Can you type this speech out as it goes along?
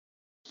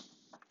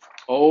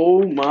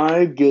Oh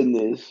my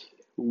goodness.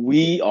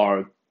 We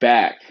are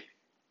back.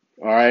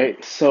 All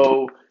right.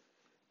 So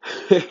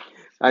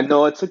I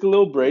know I took a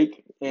little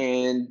break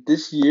and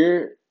this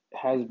year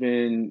has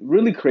been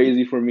really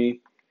crazy for me.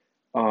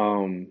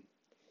 Um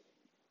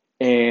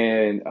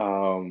and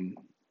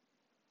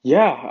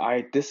yeah,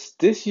 I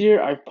this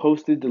year I've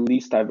posted the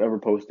least I've ever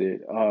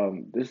posted.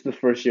 This is the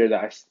first year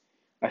that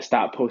I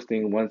stopped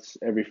posting once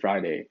every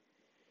Friday.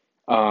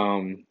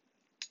 Um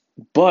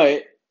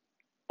but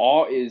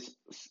all is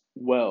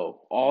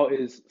well. All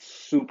is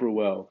super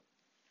well.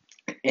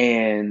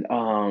 And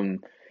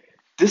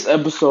this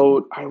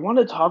episode, I want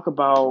to talk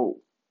about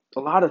a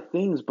lot of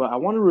things, but I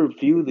want to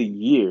review the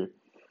year.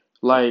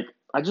 Like,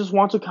 I just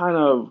want to kind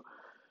of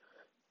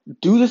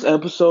do this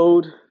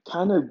episode,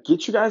 kind of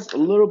get you guys a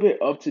little bit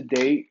up to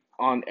date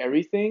on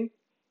everything,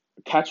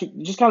 catch you,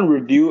 just kind of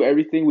review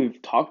everything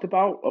we've talked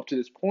about up to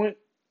this point,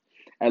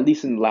 at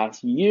least in the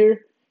last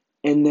year.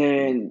 And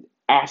then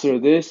after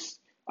this,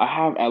 I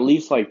have at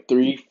least like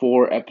three,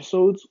 four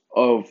episodes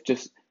of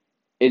just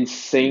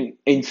insane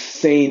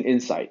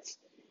insights,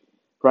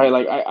 right?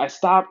 Like I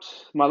stopped.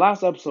 My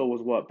last episode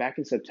was what, back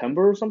in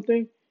September or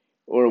something,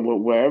 or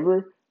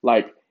wherever.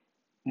 Like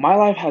my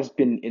life has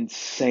been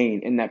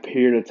insane in that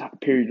period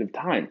of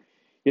time.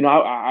 You know,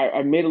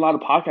 I made a lot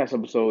of podcast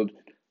episodes.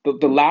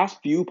 The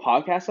last few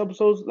podcast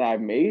episodes that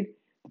I've made,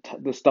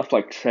 the stuff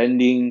like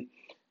trending,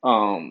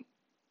 um,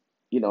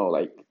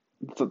 like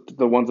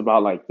the ones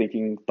about like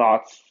thinking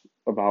thoughts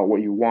about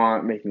what you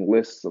want, making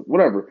lists of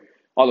whatever,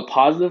 all the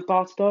positive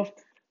thought stuff,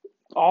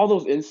 all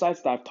those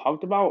insights that I've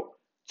talked about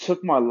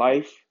took my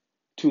life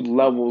to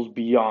levels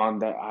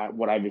beyond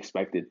what I've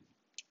expected.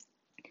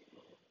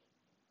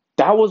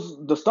 That was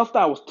the stuff that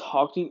I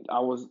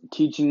was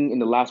teaching in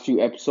the last few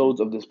episodes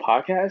of this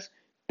podcast.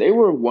 They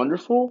were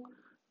wonderful,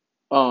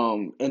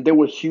 and they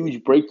were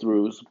huge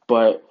breakthroughs.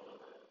 But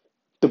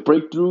the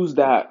breakthroughs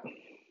that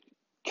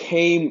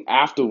came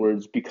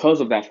afterwards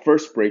because of that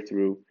first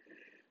breakthrough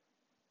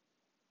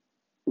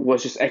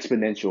was just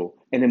exponential,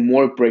 and then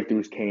more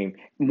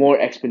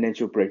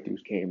exponential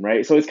breakthroughs came,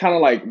 right? So it's kind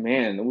of like,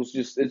 man,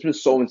 it's been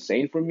so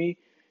insane for me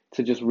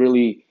to just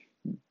really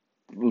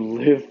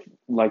live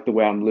like the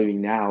way I'm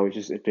living now.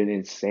 It's been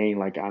insane.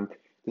 Like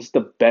this is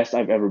the best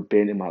I've ever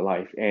been in my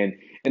life. And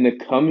in the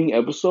coming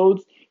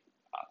episodes,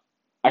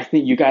 I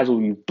think you guys will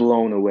be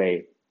blown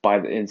away by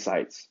the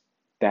insights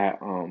that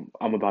I'm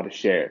about to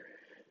share.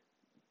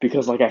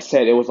 Because like I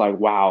said, it was like,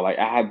 wow, like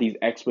I had these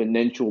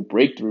exponential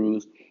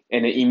breakthroughs,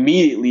 and then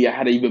immediately I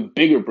had an even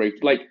bigger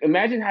breakthrough. Like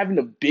imagine having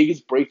the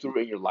biggest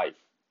breakthrough in your life,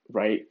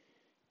 right?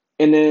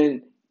 And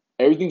then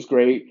everything's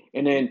great,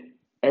 and then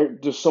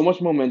there's so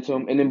much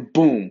momentum, and then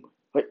boom,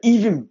 like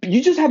even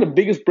you just had the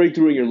biggest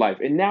breakthrough in your life,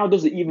 and now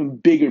there's an even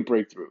bigger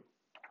breakthrough.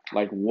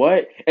 Like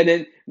what? And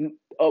then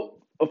a,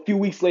 a few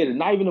weeks later,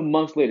 not even a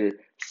month later,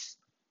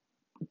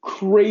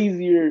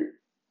 crazier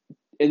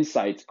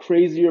insights,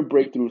 crazier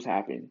breakthroughs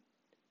happen,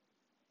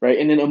 right?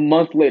 And then a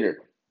month later,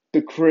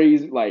 the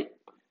crazy like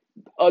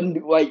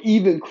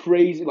even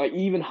crazy, like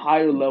even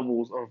higher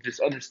levels of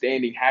just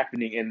understanding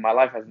happening, and my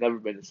life has never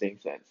been the same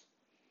since.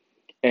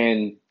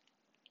 And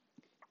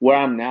where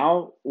I'm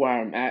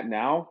at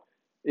now,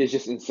 is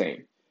just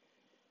insane.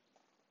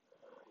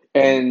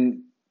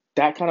 And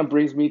that kind of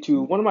brings me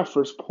to one of my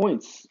first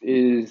points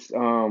is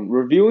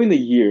reviewing the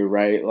year,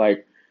 right?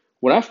 Like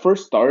when I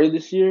first started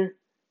this year,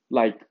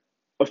 like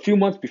a few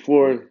months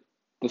before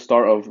the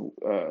start of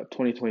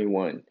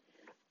 2021,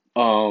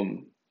 I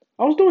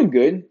was doing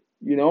good.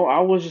 I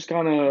was just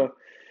kind of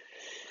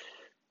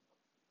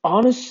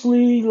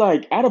honestly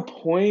like at a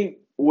point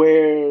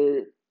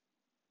where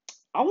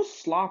I was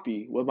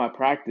sloppy with my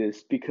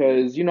practice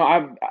because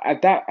I've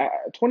at that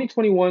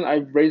 2021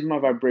 I've raised my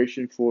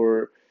vibration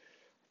for I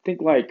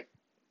think like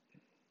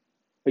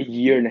a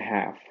year and a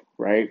half,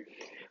 right?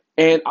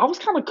 And I was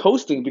kind of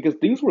coasting because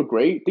things were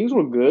great, things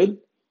were good,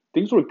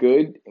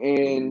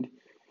 and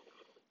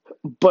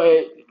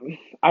but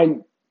I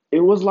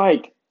it was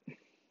like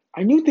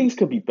I knew things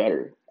could be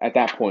better at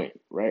that point,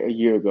 right? A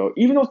year ago,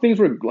 even though things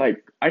were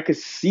like I could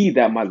see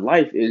that my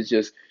life is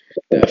just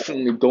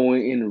definitely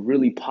going in a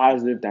really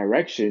positive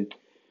direction.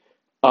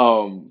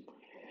 Um,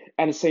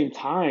 at the same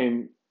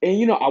time,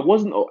 and I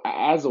wasn't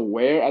as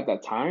aware at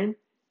that time,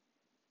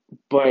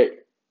 but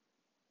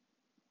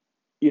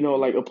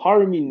like a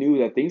part of me knew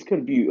that things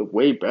could be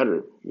way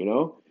better,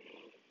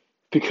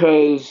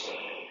 because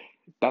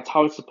that's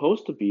how it's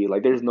supposed to be.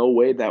 Like, there's no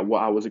way that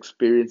what I was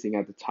experiencing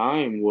at the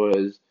time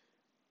was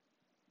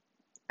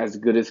as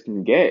good as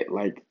can get.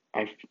 Like,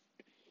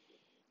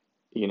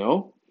 you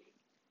know,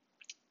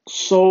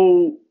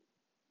 so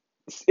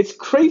it's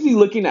crazy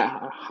looking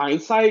at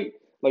hindsight,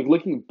 like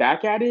looking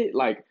back at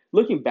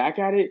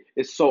it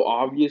is so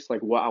obvious,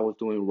 like what I was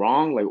doing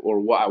wrong, like or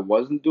what I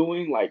wasn't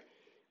doing, like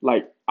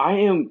I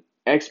am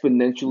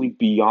exponentially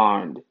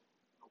beyond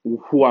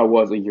who I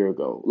was a year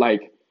ago.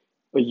 Like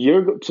a year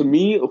ago, to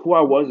me, who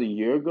I was a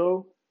year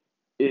ago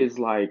is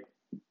like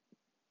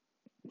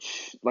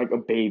a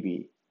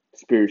baby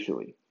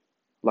spiritually.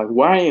 Like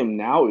where I am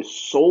now is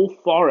so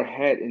far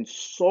ahead in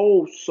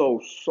so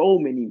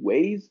many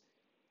ways.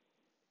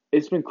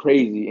 It's been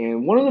crazy.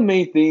 And one of the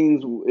main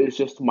things is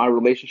just my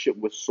relationship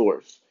with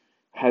Source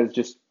has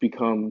just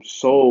become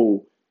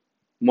so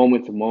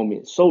moment to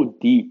moment, so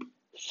deep,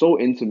 so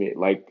intimate.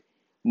 Like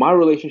my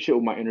relationship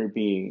with my inner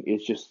being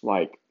is just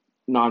like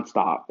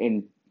nonstop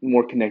and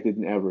more connected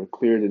than ever,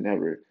 clearer than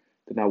ever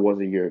than I was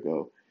a year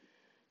ago.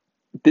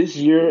 This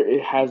year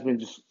it has been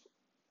just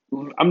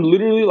I'm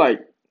literally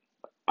like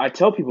I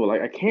tell people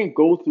like I can't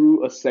go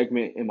through a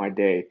segment in my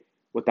day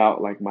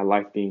without like my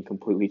life being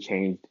completely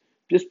changed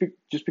just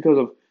because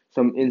of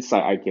some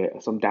insight I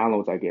get, some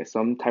downloads I get,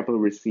 some type of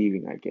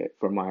receiving I get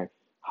from my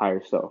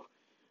higher self.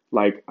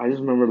 Like I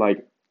just remember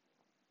like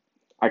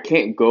I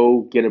can't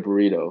go get a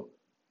burrito,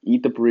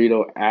 eat the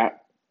burrito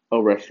at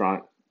a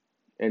restaurant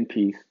in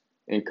peace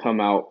and come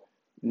out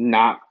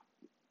not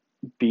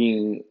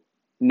being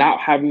not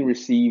having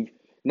received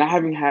not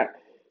having had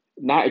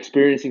not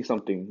experiencing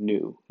something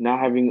new, not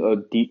having a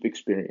deep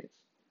experience.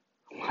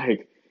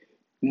 Like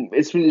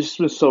it's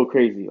been so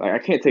crazy. Like I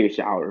can't take a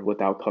shower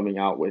without coming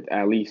out with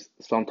at least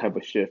some type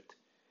of shift.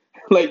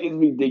 Like it's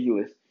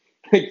ridiculous.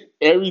 Like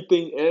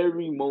everything,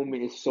 every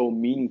moment is so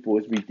meaningful.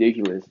 It's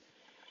ridiculous.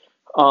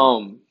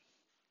 Um.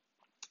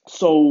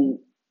 So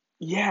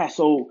yeah.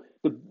 So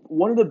the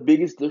one of the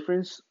biggest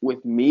difference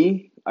with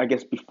me, I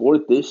guess, before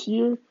this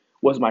year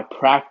was my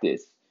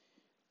practice.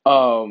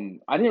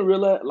 I didn't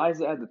realize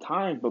it at the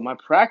time, but my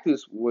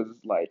practice was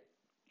like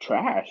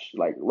trash,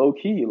 like low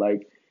key,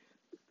 like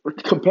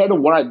compared to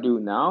what I do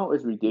now,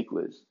 it's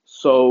ridiculous.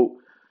 So,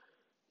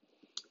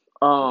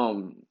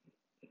 um,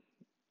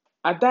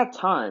 at that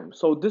time,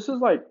 so this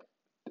is like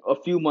a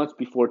few months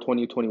before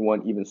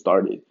 2021 even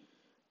started.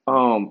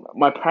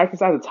 My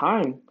practice at the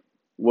time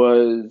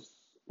was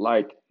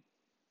like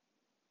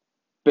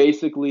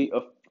basically a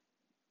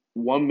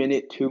 1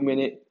 minute, 2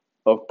 minute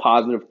of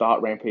positive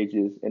thought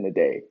rampages in a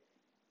day.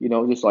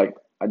 Just like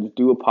I just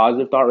do a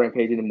positive thought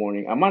rampage in the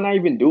morning. I might not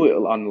even do it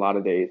on a lot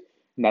of days,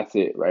 and that's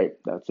it, right?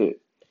 That's it.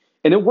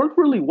 And it worked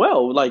really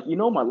well. Like,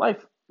 my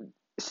life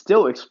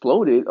still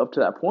exploded up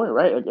to that point,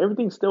 right? Like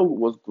everything still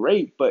was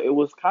great, but it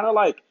was kind of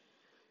like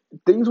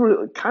things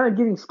were kind of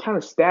getting kind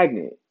of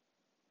stagnant.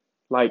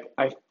 Like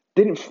I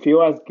didn't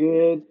feel as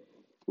good.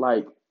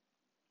 Like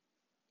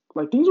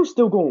things were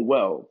still going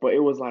well, but it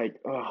was like,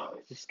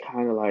 just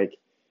kind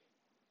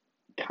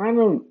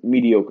of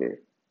mediocre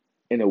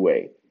in a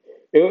way.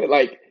 It was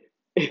like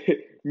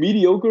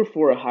mediocre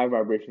for a high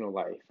vibrational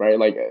life, right?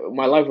 Like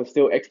my life was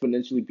still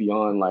exponentially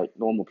beyond like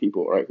normal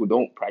people, right? Who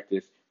don't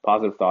practice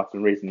positive thoughts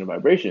and raising the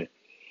vibration.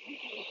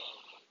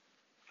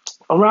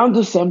 Around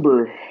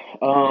December,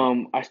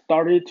 I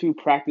started to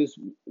practice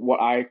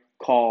what I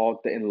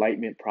call the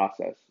enlightenment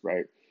process,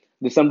 right?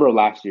 December of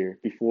last year,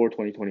 before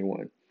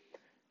 2021.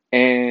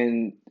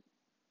 And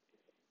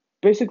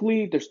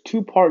basically, there's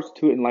two parts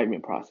to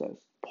enlightenment process.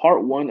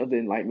 Part one of the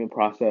enlightenment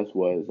process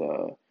was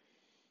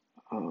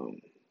um,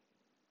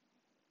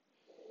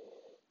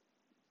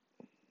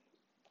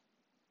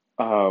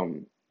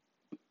 um,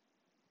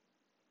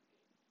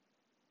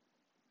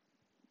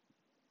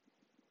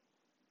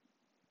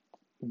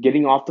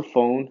 getting off the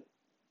phone,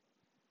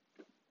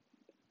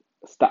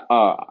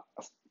 stop,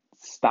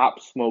 stop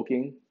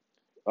smoking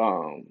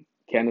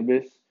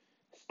cannabis,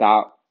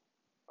 stop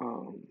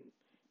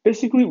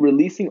basically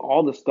releasing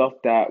all the stuff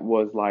that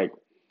was like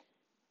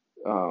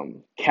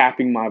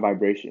capping my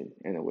vibration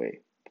in a way.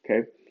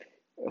 Okay,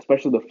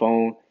 especially the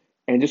phone,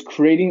 and just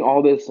creating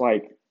all this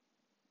like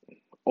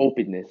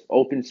openness,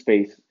 open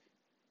space,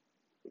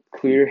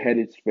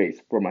 clear-headed space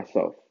for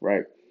myself.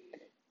 Right,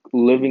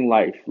 living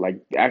life,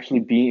 like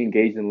actually being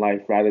engaged in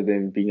life rather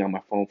than being on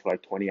my phone for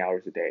like 20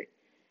 hours a day.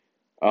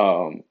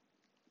 Um,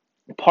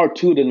 Part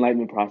two of the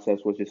enlightenment process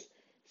was just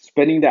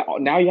spending that.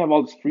 Now you have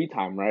all this free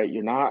time, right?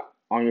 You're not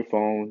on your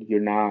phone. You're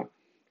not,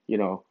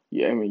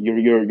 yeah, I mean,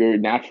 you're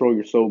natural.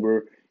 You're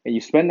sober, and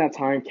you spend that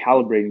time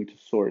calibrating to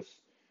source,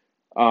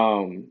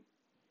 um,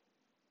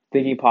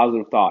 thinking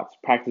positive thoughts,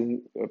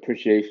 practicing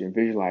appreciation,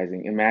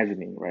 visualizing,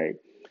 imagining, right?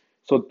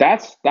 So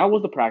that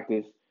was the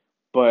practice,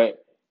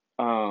 but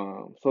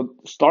so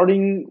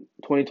starting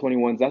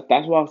 2021,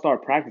 that's what I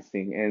started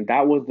practicing, and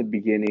that was the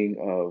beginning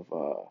of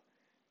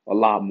a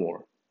lot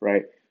more,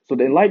 right? So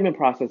the enlightenment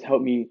process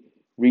helped me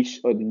reach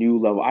a new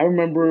level. I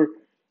remember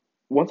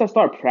once I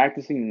started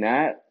practicing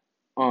that,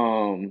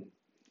 um,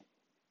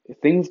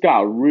 things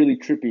got really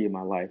trippy in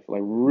my life.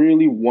 Like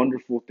really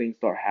wonderful things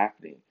start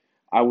happening.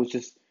 I was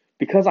just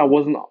because I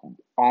wasn't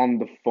on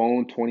the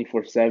phone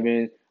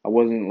 24/7. I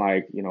wasn't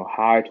like,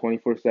 high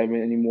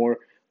 24/7 anymore.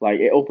 Like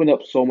it opened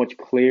up so much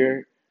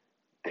clear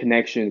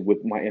connection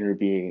with my inner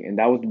being, and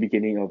that was the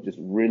beginning of just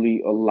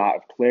really a lot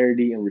of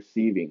clarity and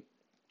receiving.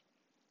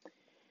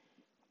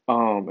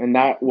 And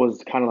that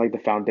was kind of like the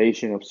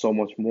foundation of so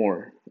much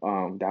more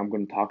that I'm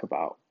going to talk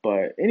about.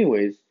 But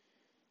anyways,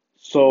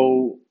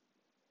 so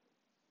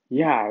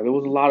yeah, there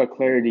was a lot of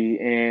clarity,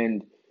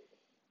 and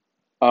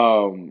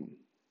um,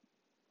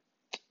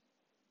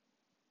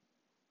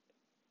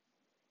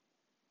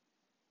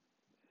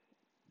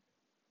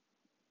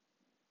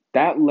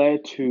 that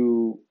led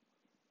to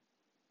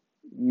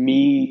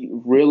me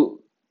real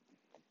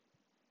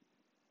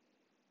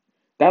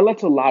that led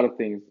to a lot of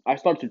things. I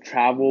started to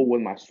travel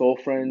with my soul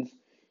friends.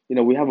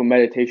 We have a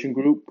meditation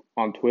group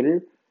on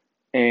Twitter,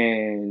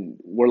 and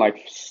we're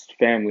like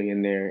family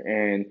in there.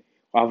 And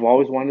I've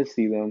always wanted to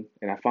see them,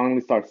 and I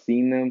finally start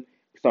seeing them.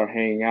 We start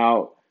hanging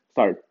out,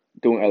 start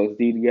doing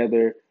LSD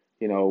together.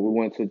 We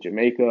went to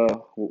Jamaica.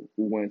 We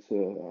went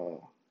to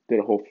did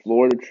a whole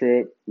Florida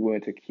trip. We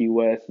went to Key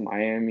West,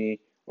 Miami,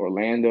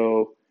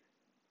 Orlando,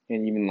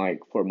 and even like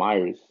Fort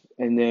Myers.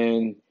 And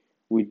then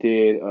we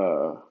did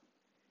uh,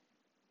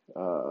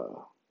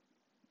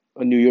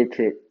 a New York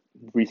trip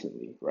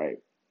recently, right?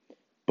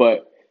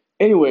 But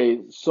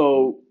anyway,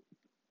 so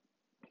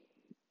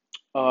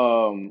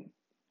um,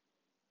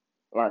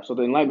 all right, so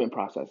the enlightenment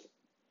process,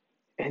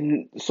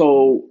 and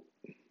so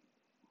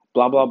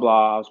blah blah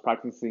blah. I was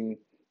practicing.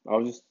 I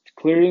was just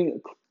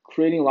creating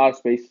a lot of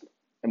space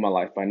in my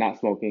life by not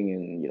smoking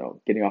and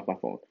getting off my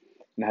phone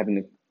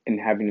and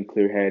having a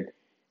clear head.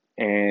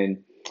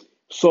 And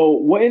so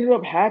what ended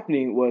up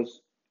happening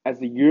was, as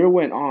the year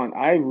went on,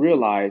 I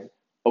realized,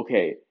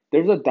 okay,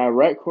 there's a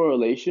direct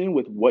correlation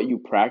with what you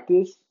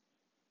practice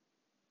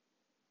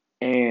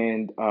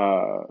and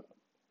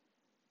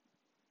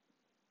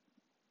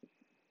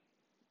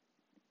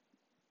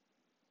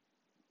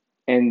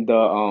and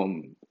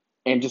the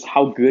and just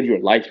how good your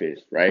life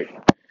is, right?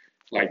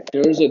 Like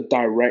there's a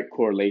direct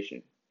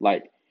correlation.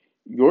 Like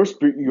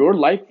your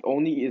life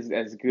only is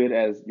as good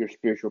as your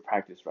spiritual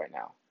practice right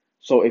now.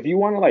 So if you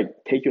want to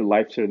like take your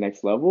life to the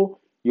next level,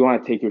 you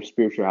want to take your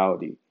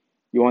spirituality.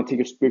 You want to take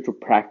your spiritual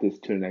practice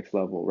to the next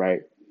level,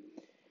 right?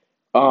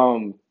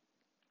 Um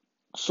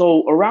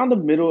so around the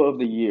middle of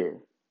the year,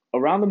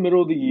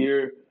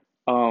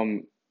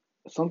 um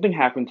something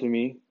happened to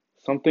me.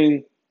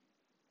 Something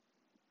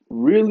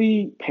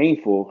really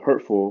painful,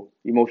 hurtful,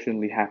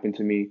 emotionally happened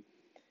to me,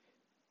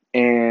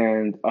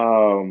 and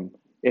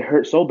it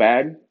hurt so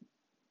bad.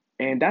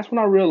 And that's when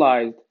I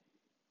realized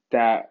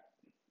that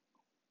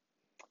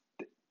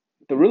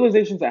the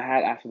realizations I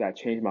had after that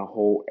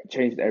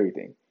changed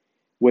everything.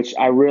 Which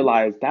I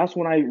realized that's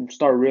when I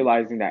started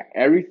realizing that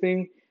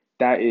everything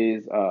that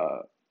is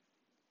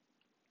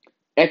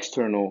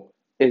external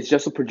is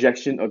just a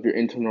projection of your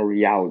internal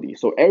reality.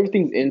 So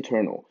everything's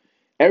internal.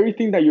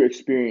 Everything that you're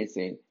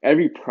experiencing,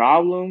 every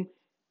problem,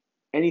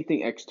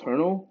 anything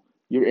external,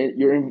 you're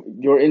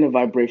in a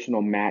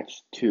vibrational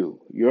match to.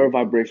 You're a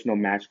vibrational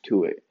match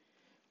to it.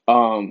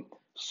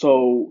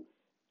 So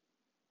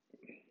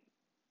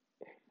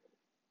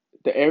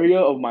the area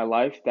of my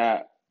life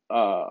that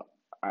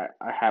I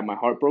had my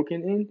heart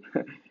broken in,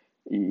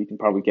 you can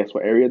probably guess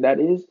what area that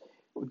is.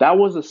 That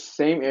was the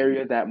same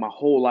area that my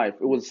whole life,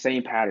 it was the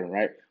same pattern,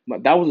 right?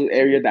 That was the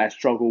area that I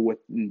struggled with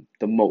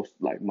the most,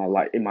 like my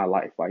life.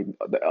 Like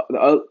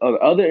the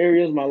other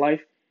areas of my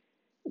life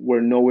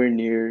were nowhere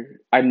near.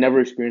 I never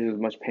experienced as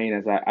much pain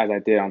as I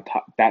did on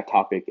that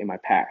topic in my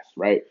past,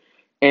 right?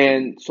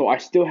 And so I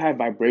still have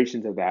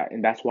vibrations of that,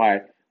 and that's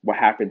why what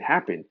happened.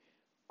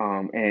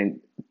 And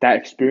that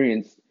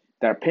experience,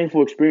 that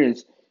painful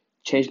experience,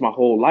 changed my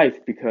whole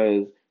life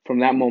because from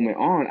that moment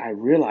on, I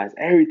realized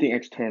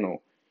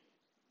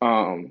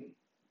um,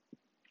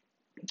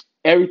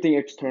 everything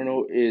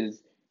external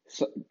is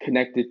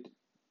connected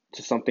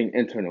to something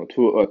internal,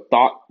 to a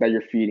thought that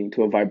you're feeding,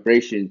 to a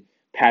vibration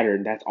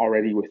pattern that's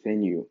already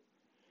within you.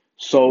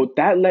 So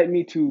that led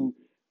me to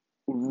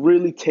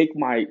really take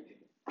my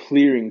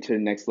clearing to the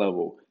next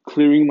level,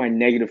 clearing my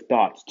negative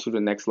thoughts to the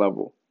next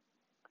level.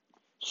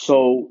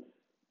 So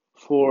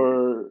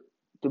for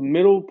the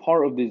middle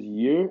part of this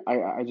year,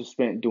 I just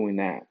spent doing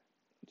that.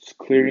 Just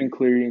clearing,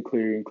 clearing,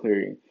 clearing,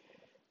 clearing.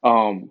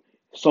 Um,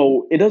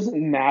 so it doesn't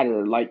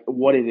matter like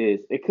what it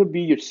is. It could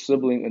be your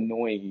sibling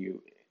annoying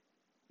you.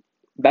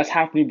 That's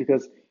happening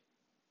because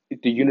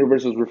the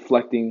universe is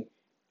reflecting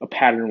a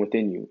pattern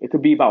within you. It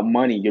could be about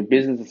money. Your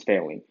business is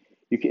failing.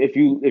 If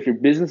your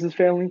business is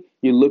failing,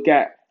 you look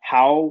at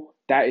how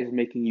that is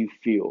making you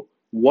feel.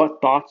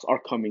 What thoughts are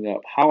coming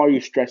up? How are you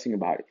stressing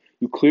about it?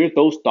 You clear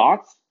those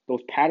thoughts,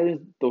 those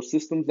patterns, those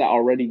systems that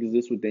already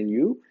exist within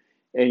you,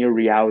 and your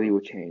reality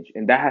will change.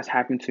 And that has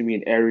happened to me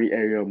in every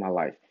area of my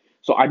life.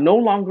 So I no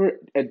longer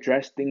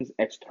address things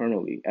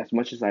externally as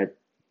much as I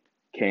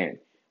can.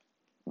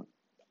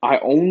 I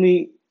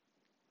only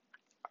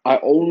I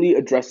only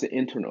address it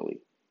internally,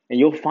 and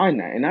you'll find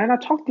that. And I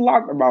talked a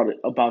lot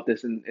about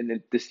this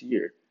in this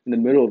year, in the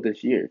middle of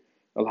this year.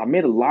 I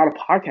made a lot of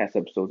podcast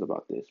episodes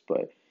about this,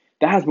 but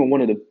that has been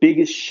one of the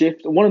biggest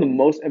shifts, one of the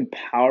most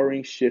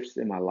empowering shifts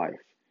in my life,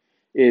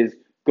 is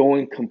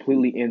going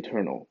completely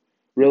internal,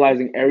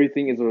 realizing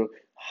everything is a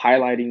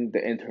highlighting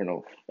the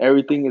internal.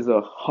 Everything is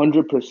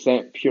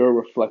 100% pure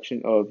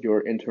reflection of your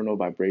internal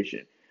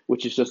vibration,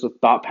 which is just the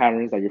thought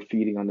patterns that you're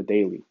feeding on the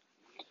daily.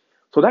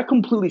 So that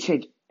completely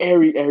changed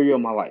every area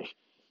of my life.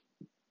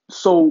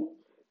 So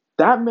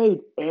that made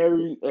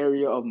every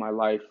area of my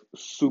life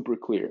super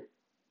clear.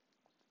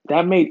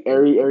 That made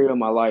every area of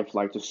my life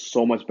like just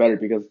so much better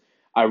because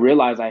I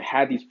realized I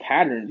had these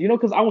patterns,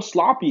 because I was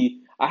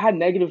sloppy. I had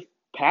negative.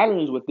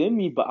 patterns within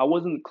me, but I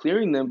wasn't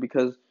clearing them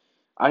because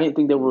I didn't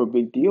think they were a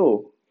big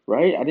deal,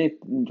 right? I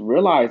didn't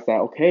realize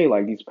that, okay,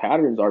 like these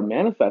patterns are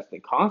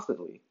manifesting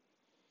constantly.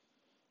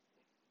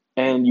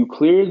 And you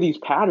clear these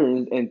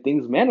patterns and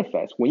things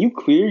manifest. When you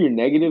clear your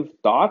negative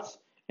thoughts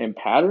and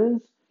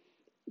patterns,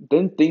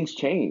 then things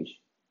change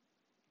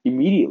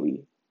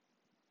immediately.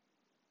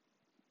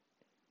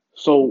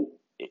 So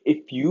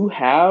if you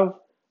have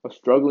a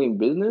struggling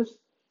business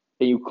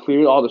and you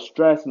clear all the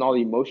stress and all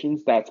the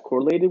emotions that's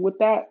correlated with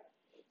that,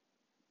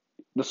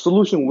 the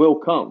solution will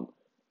come.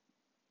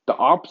 The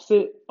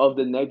opposite of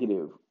the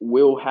negative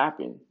will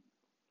happen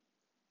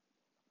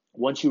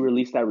once you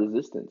release that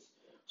resistance.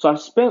 So I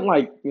spent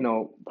like,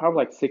 probably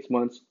like 6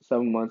 months,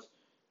 7 months.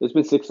 It's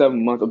been 6,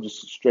 7 months of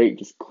just straight,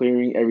 just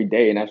clearing every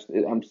day. And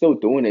I'm still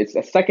doing it. It's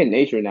a second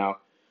nature now.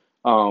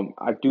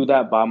 I do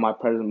that by my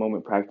present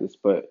moment practice,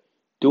 but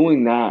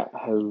doing that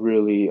has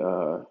really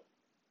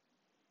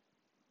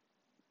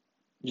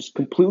just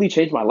completely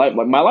changed my life.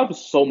 Like my life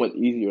is so much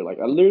easier. Like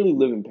I literally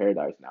live in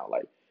paradise now.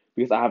 Like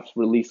because I have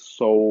released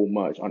so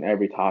much on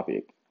every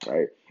topic.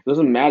 Right? It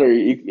doesn't matter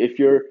if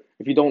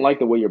you don't like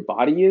the way your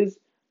body is.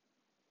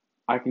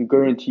 I can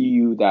guarantee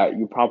you that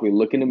you probably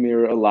look in the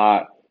mirror a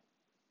lot.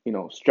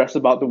 Stress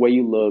about the way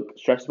you look,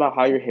 stress about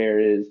how your hair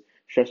is,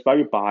 stress about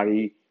your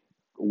body,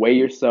 weigh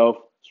yourself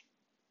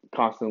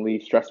constantly,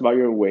 stress about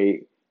your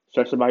weight,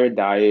 stress about your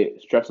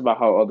diet, stress about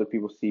how other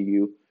people see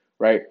you,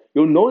 right?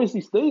 You'll notice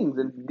these things,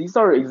 and these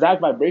are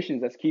exact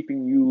vibrations that's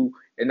keeping you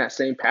in that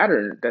same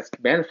pattern that's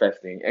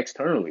manifesting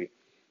externally,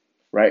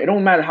 right? It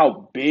don't matter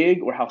how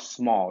big or how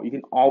small, you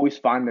can always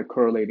find the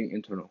correlating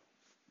internal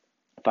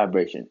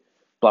vibration,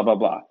 blah, blah,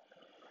 blah.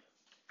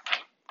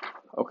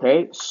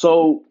 Okay,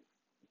 so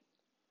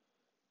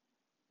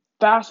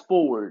fast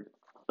forward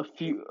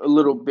a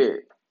little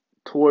bit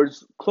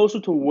towards closer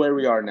to where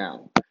we are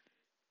now.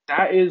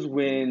 That is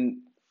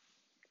when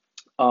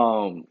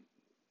um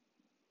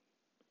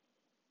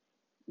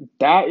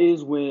that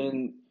is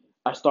when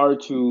I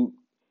started to,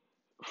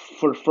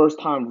 for the first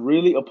time,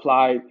 really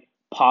apply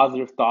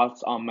positive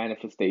thoughts on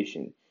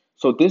manifestation.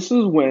 So this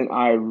is when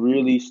I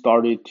really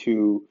started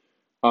to,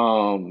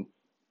 um,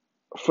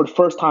 for the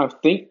first time,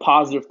 think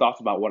positive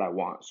thoughts about what I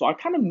want. So I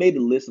kind of made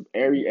a list of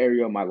every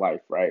area of my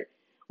life, right?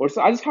 Or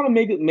so I just kind of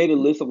made a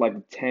list of like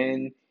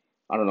 10,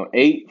 I don't know,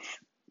 8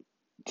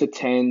 to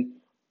 10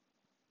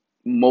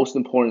 most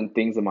important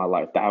things in my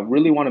life that I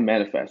really want to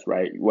manifest,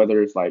 right?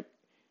 Whether it's like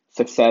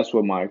success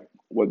with my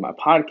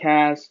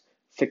podcast,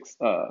 six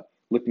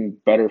looking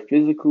better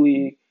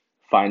physically,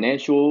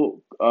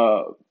 financial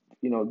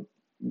you know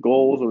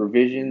goals or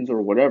visions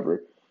or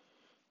whatever.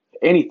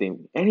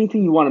 Anything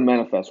you want to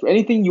manifest, or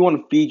anything you want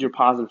to feed your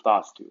positive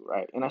thoughts to,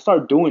 right? And I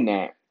started doing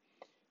that,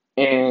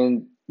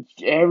 and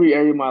every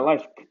area of my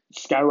life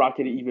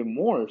skyrocketed even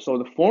more. So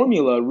the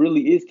formula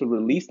really is to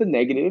release the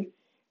negative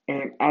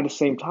and at the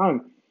same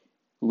time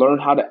learn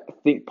how to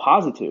think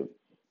positive.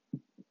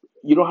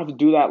 You don't have to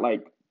do that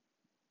like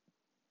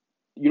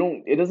you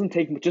don't it doesn't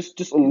take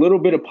just a little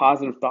bit of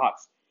positive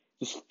thoughts.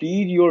 Just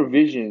feed your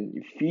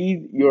vision,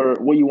 feed your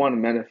what you want to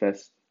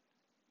manifest,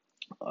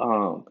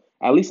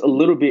 at least a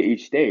little bit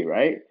each day,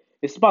 right?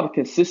 It's about the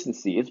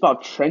consistency. It's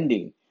about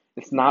trending.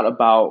 It's not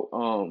about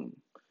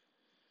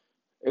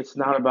it's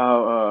not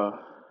about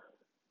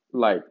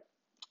like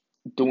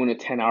doing a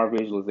 10-hour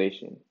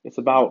visualization. It's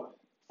about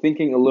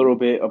thinking a little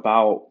bit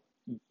about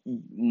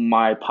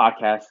my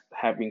podcast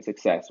having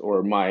success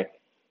or my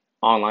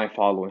online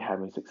following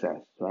having success,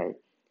 right?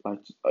 Like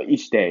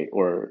each day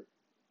or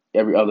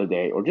every other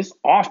day or just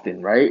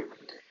often, right?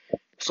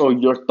 So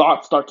your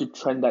thoughts start to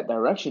trend that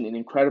direction and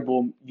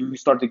you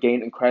start to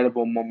gain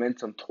incredible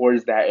momentum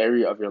towards that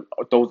area of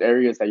those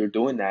areas that you're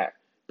doing that,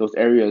 those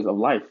areas of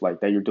life like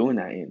that you're doing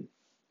that in.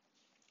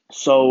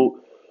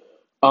 So,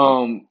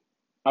 um,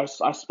 I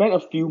spent a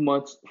few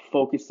months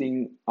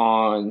focusing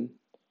on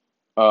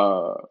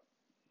uh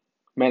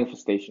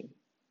manifestation,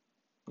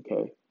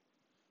 okay?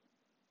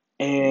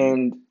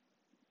 And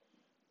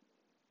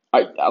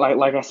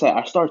like I said,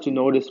 I started to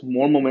notice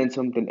more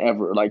momentum than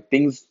ever, like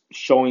things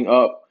showing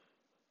up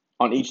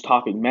on each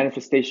topic,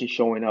 manifestation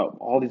showing up,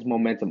 all this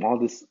momentum, all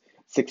this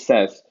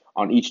success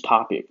on each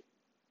topic,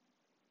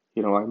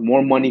 like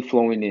more money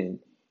flowing in,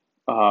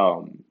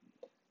 um,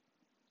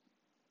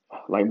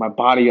 like my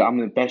body, I'm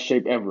in the best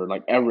shape ever,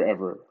 like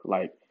ever,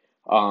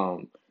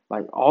 um,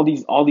 like all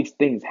these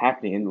things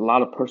happening and a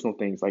lot of personal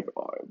things, like,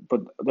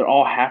 but they're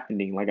all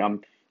happening.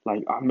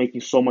 I'm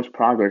making so much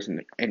progress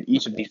in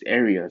each of these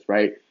areas,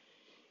 right?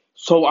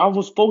 So I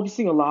was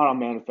focusing a lot on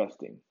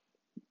manifesting.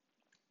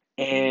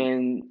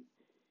 And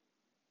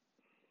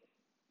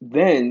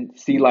then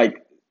see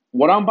like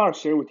what I'm about to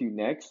share with you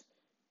next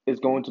is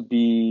going to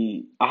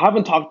be I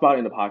haven't talked about it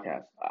in the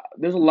podcast.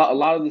 There's a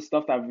lot of the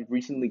stuff that I've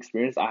recently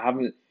experienced.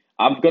 I'm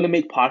gonna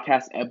make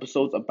podcast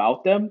episodes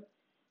about them,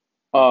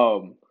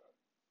 um,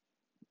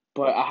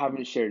 but I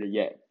haven't shared it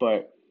yet.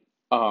 But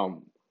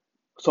um,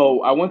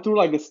 so I went through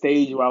like a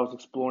stage where I was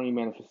exploring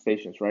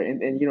manifestations, right?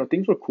 And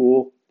things were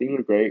cool, things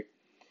were great,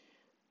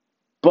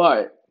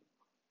 but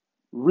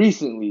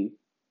recently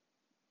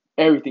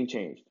everything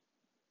changed.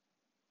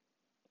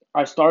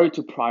 I started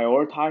to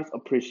prioritize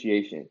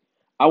appreciation.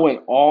 I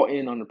went all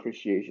in on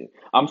appreciation.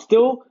 I'm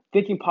still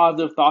thinking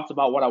positive thoughts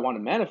about what I want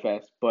to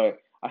manifest, but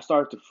I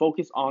started to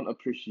focus on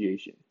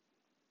appreciation.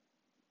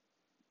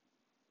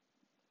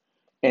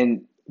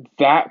 And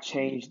that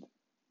changed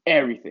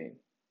everything.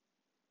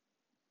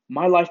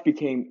 My life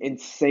became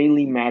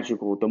insanely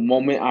magical the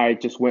moment I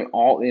just went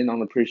all in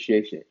on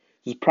appreciation,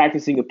 just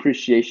practicing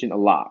appreciation a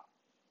lot.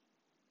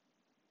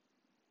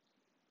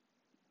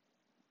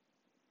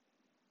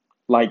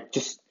 Like,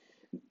 just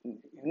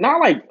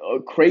not like a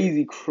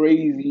crazy,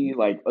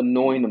 like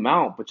annoying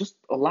amount, but just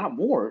a lot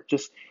more.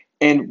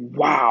 And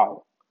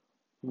wow,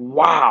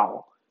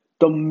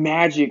 the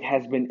magic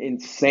has been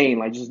insane.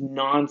 Like, just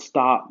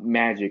nonstop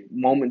magic,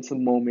 moment to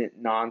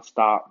moment,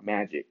 nonstop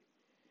magic.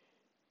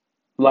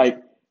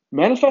 Like,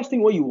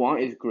 manifesting what you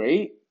want is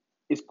great.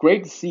 It's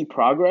great to see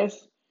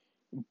progress,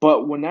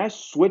 but when I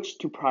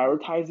switched to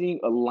prioritizing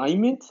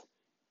alignment,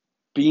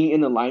 being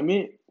in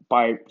alignment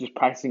by just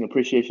practicing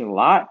appreciation a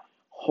lot,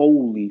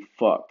 holy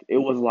fuck. It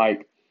was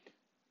like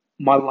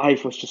my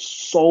life was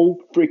just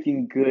so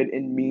freaking good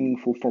and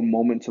meaningful from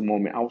moment to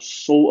moment. I was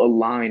so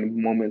aligned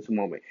moment to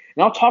moment.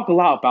 And I'll talk a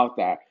lot about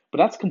that,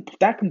 but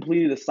that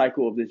completed the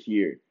cycle of this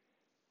year.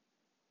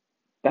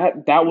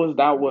 That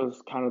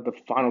was kind of the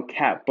final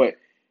cap, but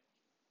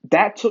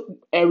that took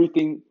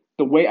everything,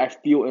 the way I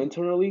feel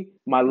internally,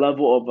 my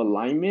level of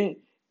alignment,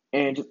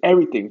 and just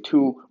everything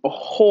to a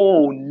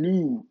whole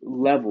new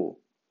level,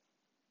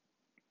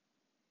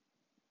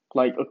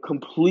 like a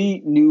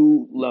complete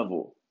new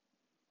level.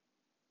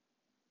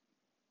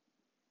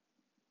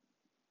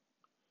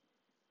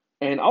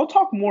 And I'll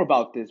talk more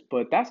about this,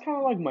 but that's kind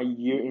of like my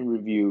year in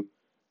review.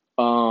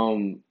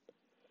 Um,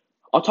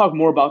 I'll talk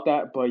more about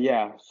that, but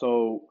yeah.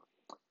 So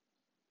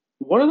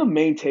one of the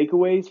main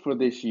takeaways for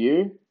this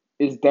year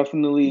is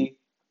definitely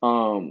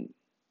um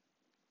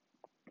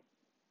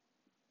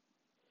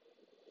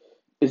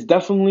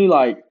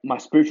like my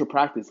spiritual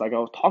practice, like I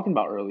was talking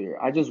about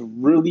earlier. I just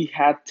really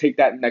had to take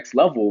that next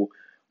level.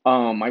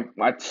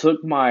 I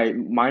took my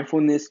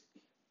mindfulness,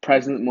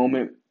 present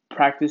moment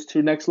practice to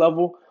the next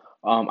level.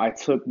 I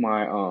took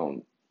my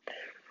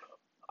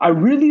I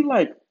really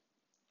like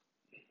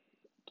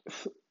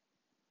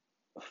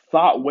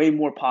thought way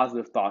more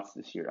positive thoughts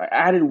this year. I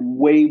added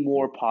way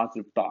more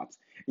positive thoughts.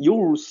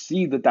 You'll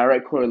see the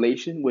direct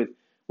correlation with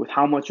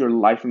how much your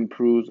life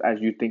improves as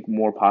you think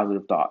more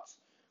positive thoughts.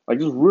 Like,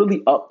 just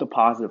really up the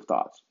positive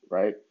thoughts,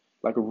 right?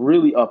 Like,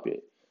 really up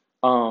it.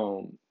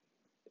 Um,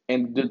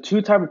 and the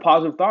two type of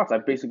positive thoughts I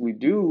basically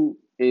do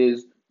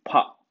is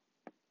po-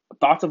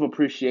 thoughts of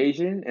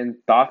appreciation and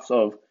thoughts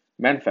of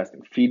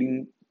manifesting,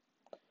 feeding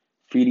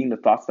the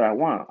thoughts that I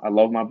want. I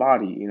love my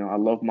body. I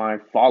love my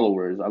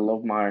followers. I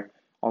love my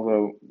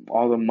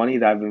all the money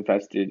that I've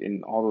invested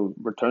and all the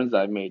returns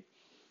that I've made.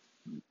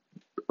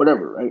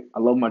 Whatever, right? I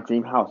love my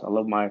dream house. I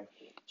love my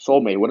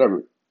soulmate.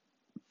 Whatever.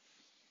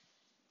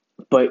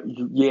 But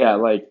yeah,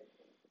 like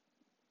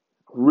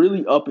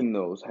really upping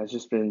those has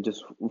just been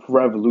just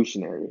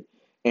revolutionary.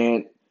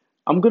 And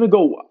I'm gonna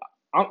go.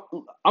 I'm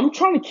I'm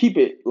trying to keep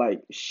it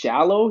like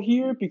shallow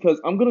here because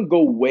I'm gonna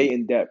go way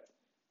in depth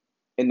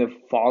in the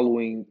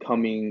following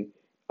coming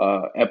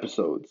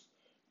episodes.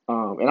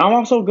 And I'm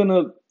also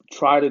gonna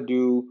try to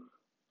do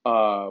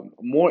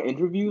more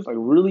interviews, like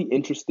really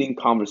interesting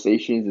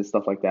conversations and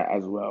stuff like that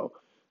as well.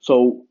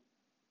 So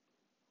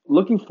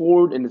looking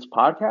forward in this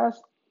podcast,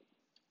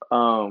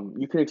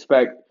 you can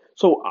expect.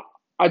 So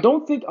I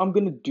don't think I'm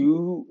gonna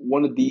do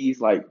one of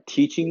these like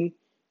teaching,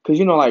 because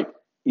like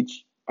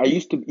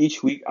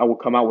each week I will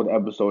come out with an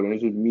episode and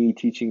it's just me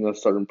teaching a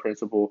certain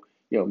principle.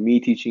 Me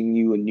teaching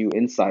you a new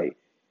insight.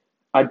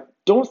 I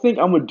don't think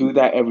I'm gonna do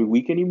that every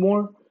week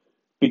anymore,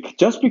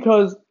 just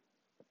because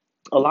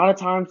a lot of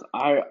times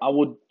I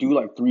would do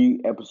like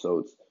 3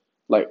 episodes,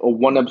 like or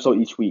one episode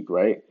each week,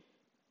 right?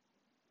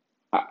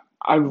 I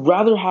I'd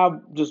rather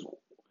have just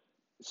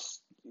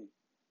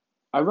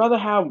I'd rather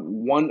have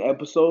one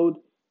episode,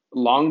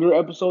 longer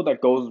episode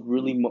that goes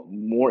really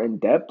more in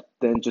depth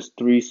than just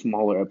 3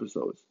 smaller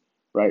episodes,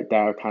 right? That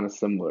are kind of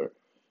similar,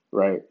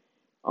 right?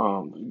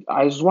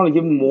 I just want to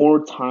give them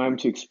more time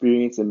to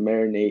experience and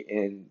marinate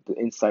in the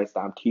insights that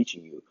I'm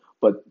teaching you.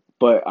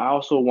 But I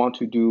also want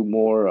to do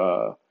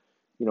more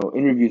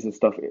interviews and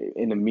stuff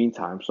in the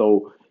meantime.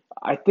 So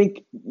I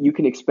think you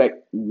can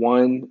expect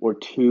 1 or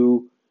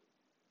 2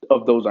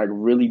 of those like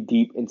really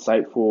deep,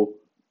 insightful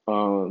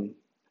um,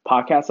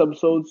 podcast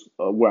episodes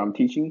where I'm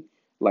teaching,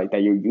 like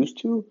that you're used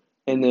to,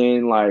 and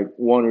then like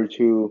 1 or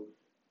 2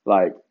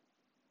 like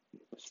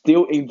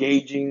still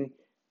engaging,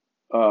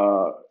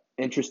 uh,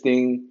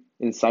 interesting,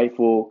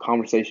 insightful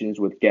conversations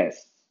with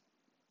guests.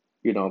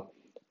 You know,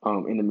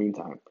 in the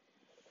meantime.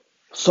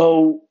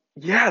 So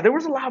yeah, there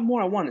was a lot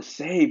more I want to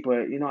say,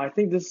 but I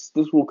think this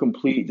will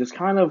complete just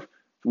kind of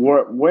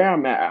where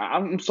I'm at.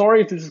 I'm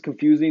sorry if this is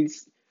confusing.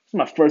 This is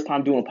my first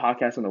time doing a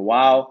podcast in a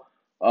while.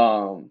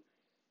 Um,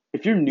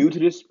 if you're new to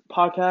this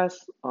podcast,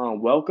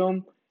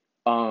 welcome.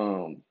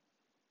 Um,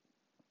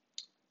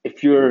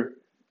 if you're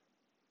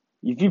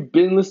If you've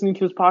been listening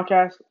to this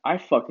podcast, I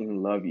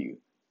fucking love you.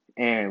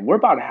 And we're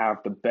about to have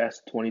the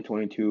best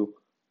 2022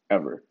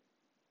 ever.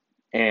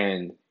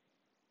 And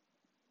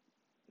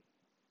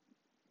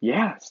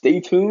yeah,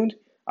 stay tuned.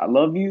 I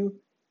love you.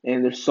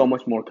 And there's so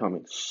much more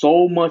coming.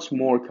 So much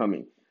more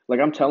coming. Like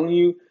I'm telling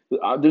you,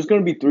 there's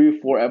gonna be 3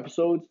 or 4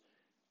 episodes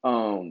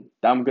that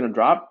I'm gonna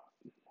drop,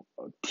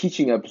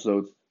 teaching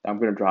episodes that I'm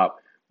gonna drop,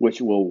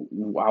 which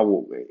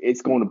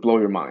it's going to blow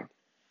your mind.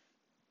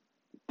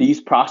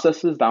 These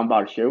processes that I'm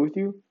about to share with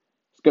you,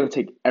 it's gonna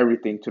take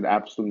everything to the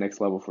absolute next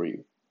level for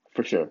you,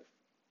 for sure.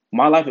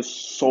 My life is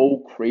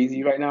so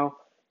crazy right now.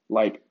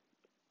 Like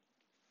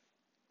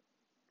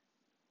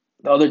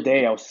the other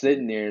day, I was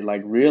sitting there,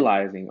 like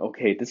realizing,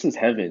 okay, this is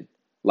heaven.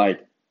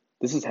 Like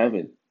this is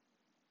heaven.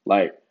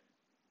 Like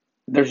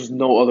there's just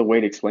no other way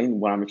to explain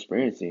what I'm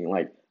experiencing.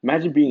 Like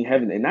imagine being in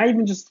heaven, and not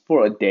even just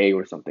for a day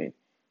or something,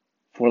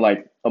 for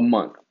like a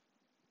month,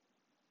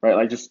 right?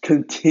 Like just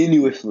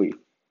continuously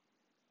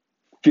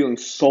feeling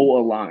so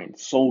aligned,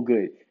 so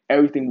good,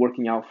 everything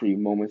working out for you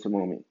moment to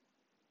moment.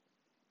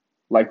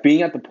 Like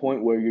being at the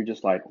point where you're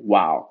just like,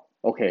 wow,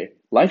 okay,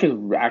 life is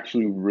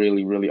actually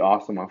really, really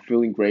awesome. I'm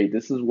feeling great.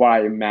 This is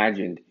why I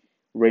imagined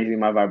raising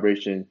my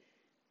vibration,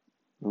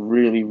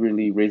 really,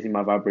 really raising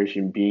my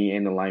vibration, being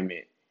in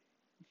alignment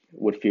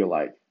would feel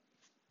like.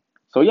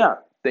 So, yeah,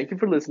 thank you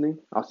for listening.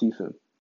 I'll see you soon.